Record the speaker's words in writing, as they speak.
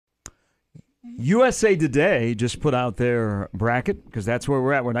USA Today just put out their bracket because that's where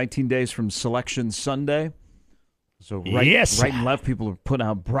we're at. We're 19 days from Selection Sunday. So right and left, people are putting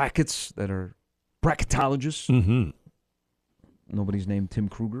out brackets that are bracketologists. Mm-hmm. Nobody's named Tim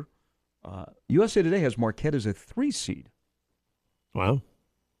Kruger. USA Today has Marquette as a 3 seed. Wow.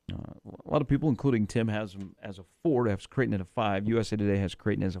 A lot of people, including Tim, has them as a 4. Has Creighton at a 5. USA Today has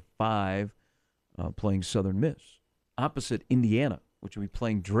Creighton as a 5, playing Southern Miss. Opposite Indiana, which will be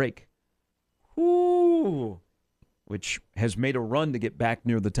playing Drake. Ooh, which has made a run to get back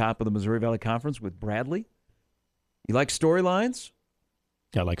near the top of the Missouri Valley Conference with Bradley. You like storylines?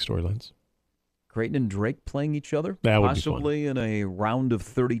 I like storylines. Creighton and Drake playing each other, that would possibly be fun. In a round of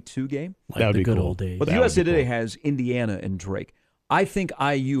 32 game. Like that would the be good cool. old days. But the USA Today has Indiana and Drake. I think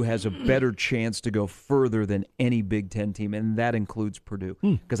IU has a better chance to go further than any Big Ten team, and that includes Purdue.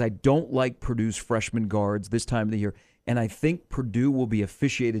 Because I don't like Purdue's freshman guards this time of the year, and I think Purdue will be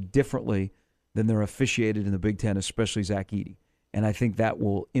officiated differently than they're officiated in the Big Ten, especially Zach Edey. And I think that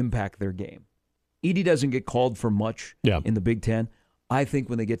will impact their game. Edey doesn't get called for much in the Big Ten. I think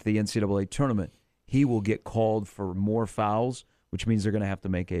when they get to the NCAA tournament, he will get called for more fouls, which means they're going to have to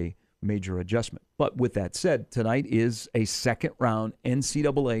make a major adjustment. But with that said, tonight is a second-round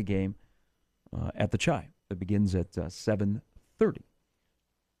NCAA game at the Chi that begins at 7:30.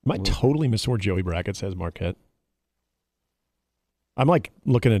 Am I totally missing where Joey Brackett says Marquette? I'm like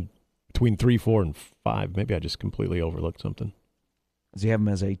looking at between 3, 4, and 5. Maybe I just completely overlooked something. Does he have him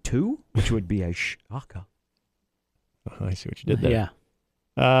as a 2, which would be a shaka? I see what you did there.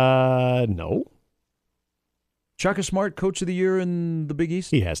 Yeah. No. Shaka Smart, Coach of the Year in the Big East?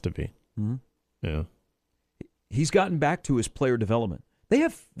 He has to be. Mm-hmm. Yeah. He's gotten back to his player development. They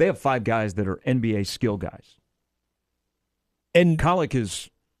have 5 guys that are NBA skill guys. And Colic has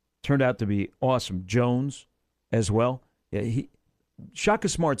turned out to be awesome. Jones as well. Yeah, Shaka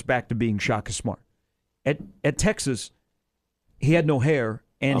Smart's back to being Shaka Smart. At Texas, he had no hair,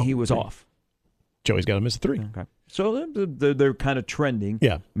 and he was off. Joey's got to miss a 3. Okay. So they're kind of trending,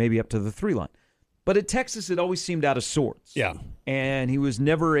 maybe up to the 3 line. But at Texas, it always seemed out of sorts. Yeah. And he was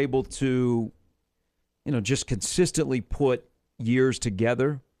never able to, just consistently put years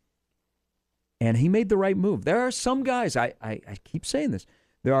together. And he made the right move. There are some guys, I keep saying this,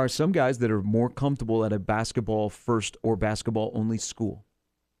 there are some guys that are more comfortable at a basketball first or basketball only school.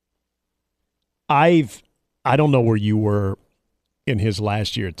 I don't know where you were in his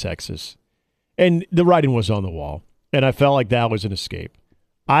last year at Texas. And the writing was on the wall. And I felt like that was an escape.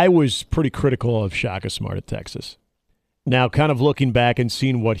 I was pretty critical of Shaka Smart at Texas. Now, kind of looking back and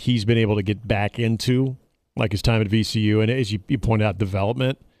seeing what he's been able to get back into, like his time at VCU, and as you pointed out,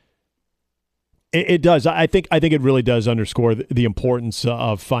 development, it does. I think it really does underscore the importance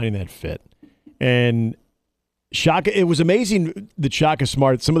of finding that fit. And Shaka, it was amazing that Shaka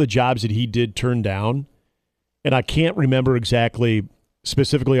Smart, some of the jobs that he did turn down, and I can't remember exactly,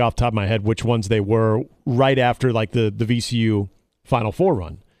 specifically off the top of my head, which ones they were right after like the VCU Final Four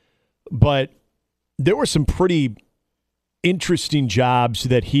run. But there were some pretty interesting jobs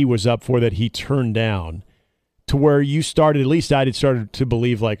that he was up for that he turned down, to where you started, at least I had started to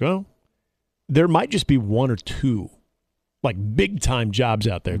believe like, oh, there might just be 1 or 2 like big-time jobs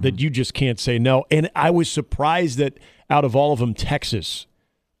out there that you just can't say no. And I was surprised that out of all of them, Texas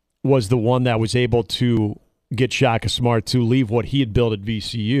was the one that was able to get Shaka Smart to leave what he had built at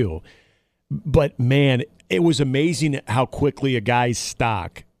VCU. But, man, it was amazing how quickly a guy's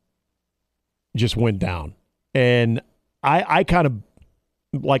stock just went down. And I kind of,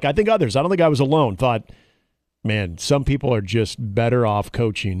 like I think others, I don't think I was alone, thought, man, some people are just better off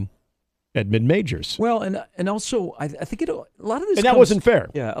coaching at mid-majors. Well, and also, I think a lot of this... And that wasn't fair.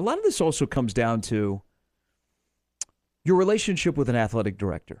 Yeah, a lot of this also comes down to your relationship with an athletic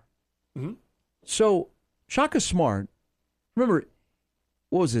director. Mm-hmm. So, Shaka Smart, remember,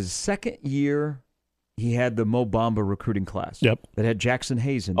 what was his second year? He had the Mo Bamba recruiting class. Yep. That had Jackson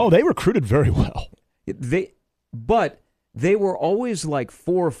Hayes in it. Oh, they recruited very well. But they were always like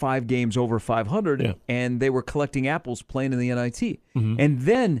 4 or 5 games over 500, and they were collecting apples playing in the NIT. Mm-hmm. And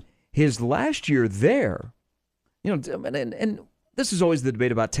then his last year there, and this is always the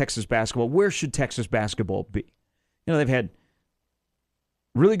debate about Texas basketball. Where should Texas basketball be? They've had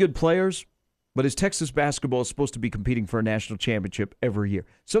really good players, but is Texas basketball supposed to be competing for a national championship every year?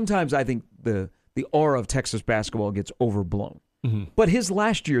 Sometimes I think the aura of Texas basketball gets overblown. Mm-hmm. But his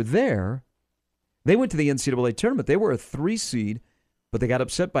last year there, they went to the NCAA tournament. They were a 3 seed, but they got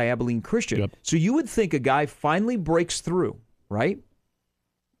upset by Abilene Christian. Yep. So you would think a guy finally breaks through, right?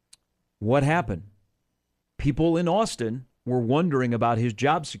 What happened? People in Austin were wondering about his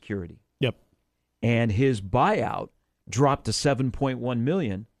job security. Yep. And his buyout dropped to $7.1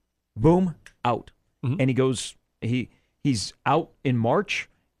 million. Boom, out. And he's out in March,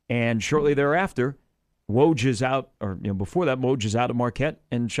 and shortly thereafter, Woj is out, or before that, Woj is out at Marquette,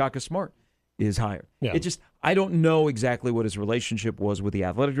 and Shaka Smart is hired. Yeah. I don't know exactly what his relationship was with the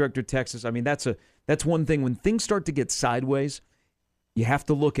athletic director of Texas. I mean, that's one thing. When things start to get sideways, you have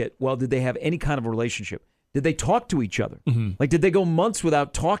to look at, well, did they have any kind of a relationship? Did they talk to each other? Like, did they go months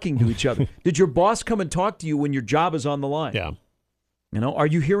without talking to each other? Did your boss come and talk to you when your job is on the line? Yeah. Are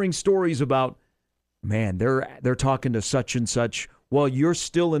you hearing stories about, man, they're talking to such and such while you're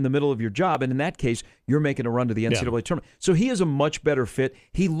still in the middle of your job, and in that case, you're making a run to the NCAA tournament. So he is a much better fit.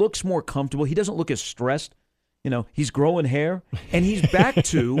 He looks more comfortable. He doesn't look as stressed. He's growing hair, and he's back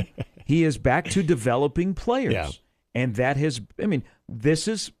to developing players. Yeah. And that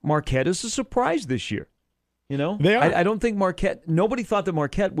Marquette is a surprise this year. They are. I don't think nobody thought that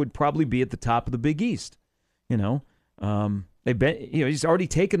Marquette would probably be at the top of the Big East. He's already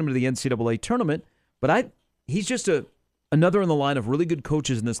taken them to the NCAA tournament, but he's just another in the line of really good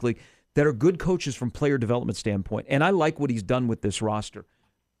coaches in this league that are good coaches from player development standpoint. And I like what he's done with this roster.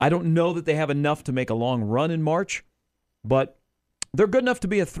 I don't know that they have enough to make a long run in March, but they're good enough to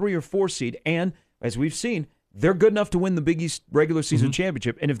be a 3 or 4 seed. And as we've seen, they're good enough to win the Big East regular season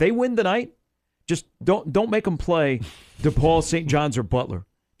championship. And if they win tonight, just don't make them play DePaul, St. John's, or Butler.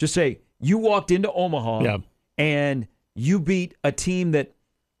 Just say, you walked into Omaha and you beat a team that,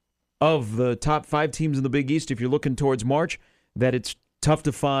 of the top 5 teams in the Big East, if you're looking towards March, that it's tough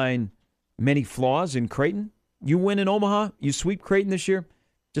to find many flaws in Creighton. You win in Omaha, you sweep Creighton this year,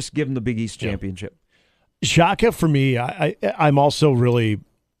 just give them the Big East championship. Shaka, for me, I'm also really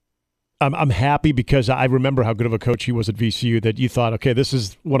I'm happy because I remember how good of a coach he was at VCU, that you thought, okay, this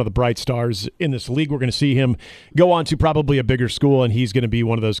is one of the bright stars in this league. We're going to see him go on to probably a bigger school, and he's going to be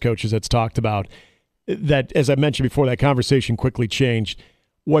one of those coaches that's talked about. That, as I mentioned before, that conversation quickly changed.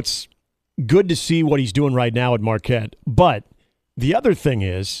 What's good to see what he's doing right now at Marquette. But the other thing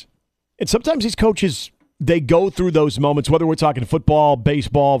is, and sometimes these coaches, they go through those moments, whether we're talking football,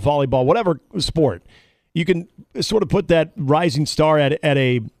 baseball, volleyball, whatever sport. You can sort of put that rising star at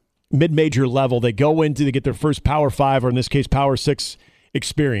a mid-major level. They go into to get their first Power 5, or in this case, Power 6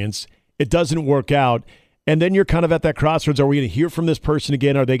 experience. It doesn't work out. And then you're kind of at that crossroads. Are we going to hear from this person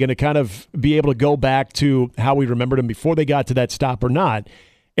again? Are they going to kind of be able to go back to how we remembered him before they got to that stop or not?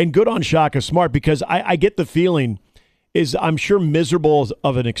 And good on Shaka Smart, because I get the feeling is I'm sure miserable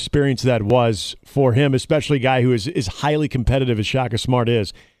of an experience that was for him, especially a guy who is highly competitive as Shaka Smart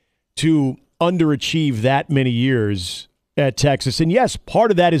is, to underachieve that many years at Texas. And yes,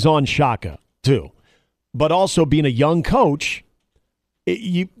 part of that is on Shaka too, but also being a young coach.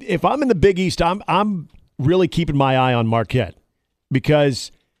 If I'm in the Big East, I'm really keeping my eye on Marquette,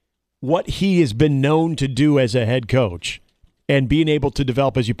 because what he has been known to do as a head coach and being able to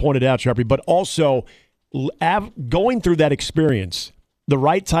develop, as you pointed out, Sharpie, but also going through that experience, the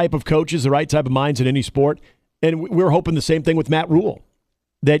right type of coaches, the right type of minds in any sport. And we're hoping the same thing with Matt Rule,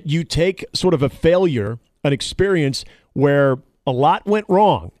 that you take sort of a failure, an experience where a lot went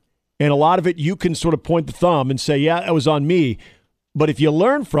wrong, and a lot of it you can sort of point the thumb and say, yeah, it was on me. But if you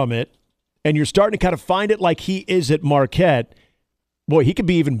learn from it and you're starting to kind of find it like he is at Marquette, boy, he could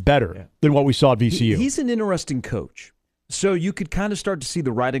be even better than what we saw at VCU. He's an interesting coach. So you could kind of start to see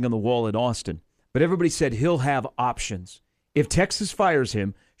the writing on the wall at Austin. But everybody said he'll have options. If Texas fires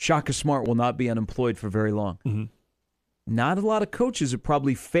him, Shaka Smart will not be unemployed for very long. Mm-hmm. Not a lot of coaches that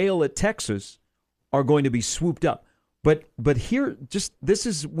probably fail at Texas are going to be swooped up. But here,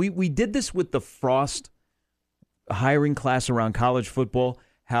 we did this with the Frost hiring class around college football,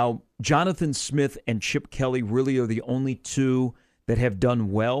 how Jonathan Smith and Chip Kelly really are the only two that have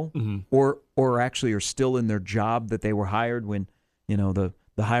done well, or actually are still in their job that they were hired when, the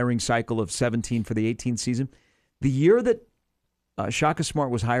hiring cycle of 17 for the 18 season. The year that Shaka Smart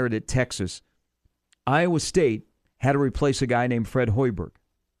was hired at Texas, Iowa State had to replace a guy named Fred Hoiberg.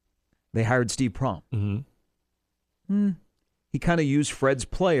 They hired Steve Prohm. Mm-hmm. He kind of used Fred's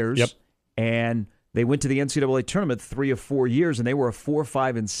players, and they went to the NCAA tournament 3 or 4 years, and they were a 4,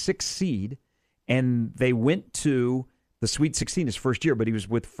 5, and 6 seed, and they went to the Sweet 16 his first year, but he was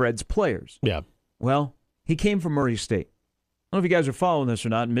with Fred's players. Yeah. Well, he came from Murray State. I don't know if you guys are following this or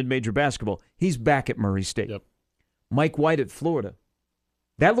not in mid-major basketball. He's back at Murray State. Yep. Mike White at Florida.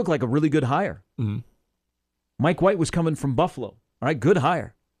 That looked like a really good hire. Mm-hmm. Mike White was coming from Buffalo. All right, good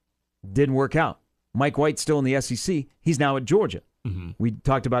hire. Didn't work out. Mike White's still in the SEC. He's now at Georgia. Mm-hmm. We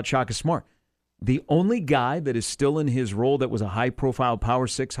talked about Shaka Smart. The only guy that is still in his role that was a high-profile Power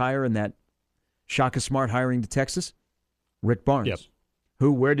 6 hire in that Shaka Smart hiring to Texas, Rick Barnes. Yep.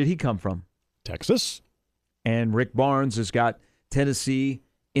 Where did he come from? Texas. And Rick Barnes has got Tennessee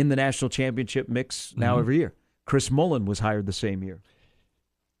in the national championship mix now every year. Chris Mullen was hired the same year.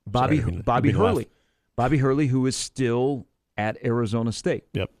 Bobby Hurley. Bobby Hurley, who is still at Arizona State.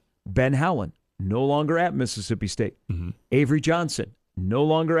 Yep. Ben Howland, no longer at Mississippi State. Avery Johnson, no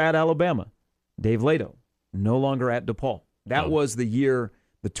longer at Alabama. Dave Lato, no longer at DePaul. That was the year,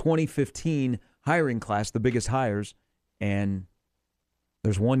 the 2015 hiring class, the biggest hires, and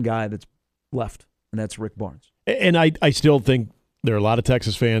there's one guy that's left, and that's Rick Barnes. And I still think there are a lot of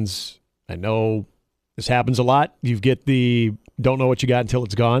Texas fans. I know this happens a lot. You get the don't know what you got until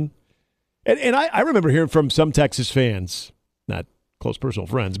it's gone. And I remember hearing from some Texas fans, not close personal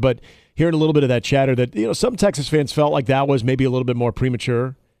friends, but hearing a little bit of that chatter that, some Texas fans felt like that was maybe a little bit more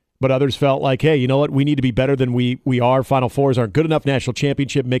premature, but others felt like, hey, you know what? We need to be better than we are. Final Fours aren't good enough. National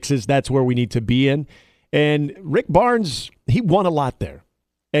championship mixes, that's where we need to be in. And Rick Barnes, he won a lot there.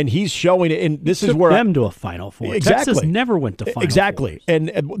 And he's showing it, and this is where them to a Final Four. Exactly. Texas never went to Final Exactly. Fours. And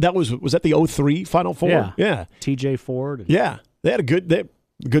that was that the 03 Final Four? Yeah. TJ Ford. Yeah. They had a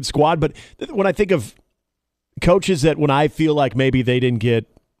good squad. But when I think of coaches that when I feel like maybe they didn't get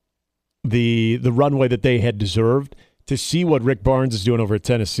the runway that they had deserved, to see what Rick Barnes is doing over at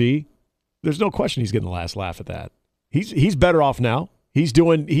Tennessee, there's no question he's getting the last laugh at that. He's better off now. He's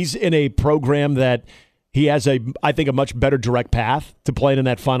in a program that he has I think a much better direct path to playing in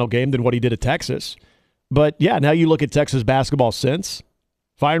that final game than what he did at Texas. But yeah, now you look at Texas basketball since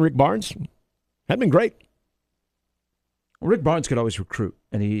firing Rick Barnes, had been great. Well, Rick Barnes could always recruit,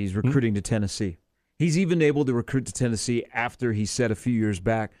 and he's recruiting to Tennessee. He's even able to recruit to Tennessee after he said a few years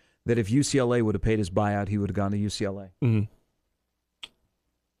back that if UCLA would have paid his buyout, he would have gone to UCLA.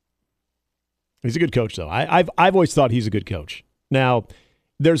 He's a good coach, though. I've always thought he's a good coach. Now,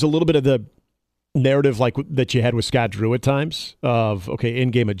 there's a little bit of the narrative like that you had with Scott Drew at times of,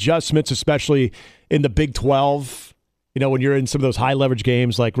 in-game adjustments, especially in the Big 12. When you're in some of those high-leverage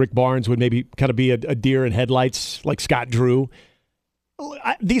games, like Rick Barnes would maybe kind of be a deer in headlights like Scott Drew.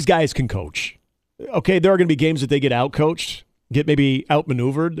 These guys can coach. Okay, there are going to be games that they get out-coached, get maybe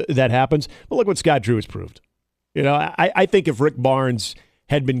outmaneuvered. That happens. But look what Scott Drew has proved. I think if Rick Barnes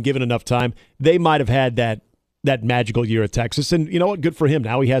had been given enough time, they might have had that magical year at Texas. And you know what? Good for him.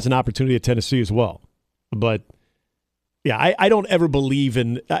 Now he has an opportunity at Tennessee as well. But, yeah, I don't ever believe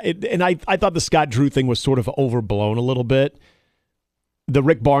in and I thought the Scott Drew thing was sort of overblown a little bit. The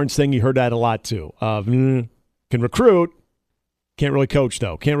Rick Barnes thing, you heard that a lot too. Can recruit, can't really coach,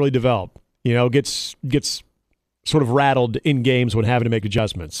 though. Can't really develop. Gets sort of rattled in games when having to make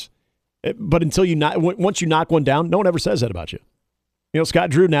adjustments. But once you knock one down, no one ever says that about you. Scott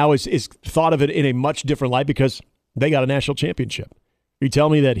Drew now is thought of it in a much different light because they got a national championship. You tell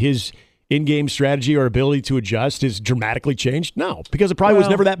me that his in-game strategy or ability to adjust is dramatically changed? No, because it probably was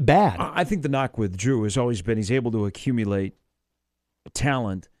never that bad. I think the knock with Drew has always been he's able to accumulate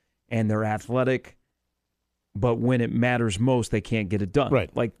talent, and they're athletic, but when it matters most, they can't get it done. Right.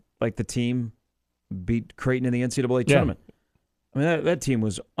 Like the team beat Creighton in the NCAA tournament. I mean, that team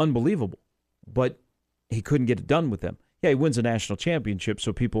was unbelievable, but he couldn't get it done with them. Yeah, he wins a national championship,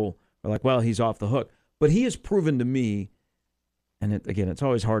 so people are like, well, he's off the hook. But he has proven to me, and it's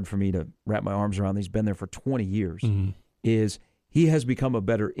always hard for me to wrap my arms around, he's been there for 20 years, is he has become a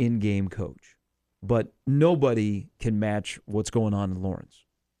better in-game coach. But nobody can match what's going on in Lawrence.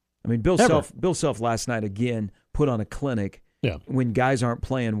 I mean, Bill Self last night, again, put on a clinic. Yeah. When guys aren't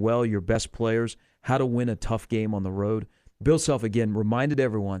playing well, your best players, how to win a tough game on the road. Bill Self, again, reminded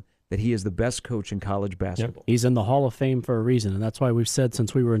everyone that he is the best coach in college basketball. Yep. He's in the Hall of Fame for a reason, and that's why we've said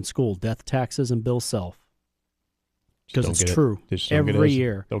since we were in school, death, taxes, and Bill Self. Because it's true. Every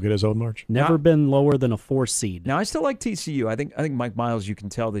year. Don't get his own march. Never been lower than a 4 seed. Now, I still like TCU. I think Mike Miles, you can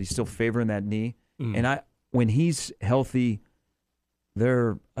tell that he's still favoring that knee. And when he's healthy,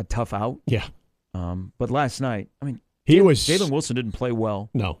 they're a tough out. Yeah. But last night, I mean, Jalen Wilson didn't play well.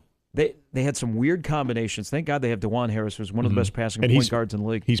 No. They had some weird combinations. Thank God they have DeJuan Harris, who's one of the best passing point guards in the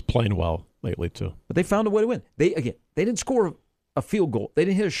league. He's playing well lately, too. But they found a way to win. They didn't score a field goal. They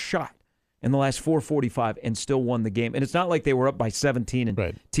didn't hit a shot in the last 4:45 and still won the game. And it's not like they were up by 17 and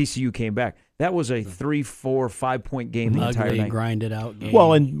TCU came back. That was a 3, 4, 5-point game the entire night. Grinded out game.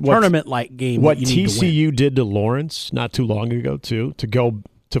 Well, and tournament-like game. What TCU did to Lawrence not too long ago, too, to go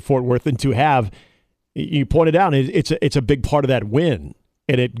to Fort Worth and to have, you pointed out, it's a big part of that win.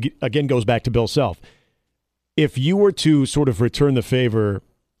 And it, again, goes back to Bill Self. If you were to sort of return the favor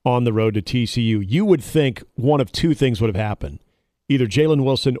on the road to TCU, you would think one of two things would have happened. Either Jalen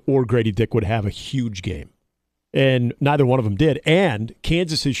Wilson or Grady Dick would have a huge game. And neither one of them did. And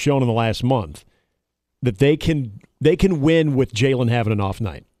Kansas has shown in the last month that they can win with Jalen having an off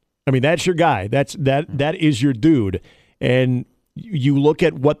night. I mean, that's your guy. That is your dude. And You look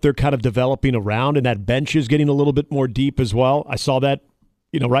at what they're kind of developing around, and that bench is getting a little bit more deep as well. I saw that,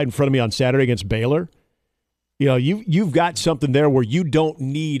 right in front of me on Saturday against Baylor. You've got something there where you don't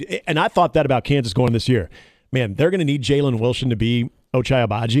need, and I thought that about Kansas going this year. Man, they're going to need Jalen Wilson to be Ochai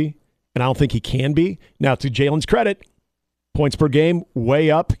Agbaji, and I don't think he can be. Now, to Jalen's credit, points per game,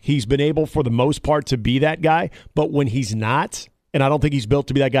 way up. He's been able, for the most part, to be that guy. But when he's not, and I don't think he's built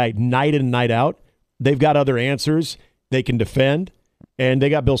to be that guy night in and night out, they've got other answers. They can defend, and they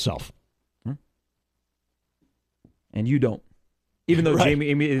got Bill Self. And you don't. Even though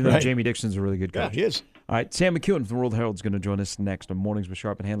right. Jamie Dixon's a really good coach. Yeah, he is. All right, Sam McEwen from the World Herald is going to join us next on Mornings with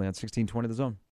Sharp and Hanley on 1620 The Zone.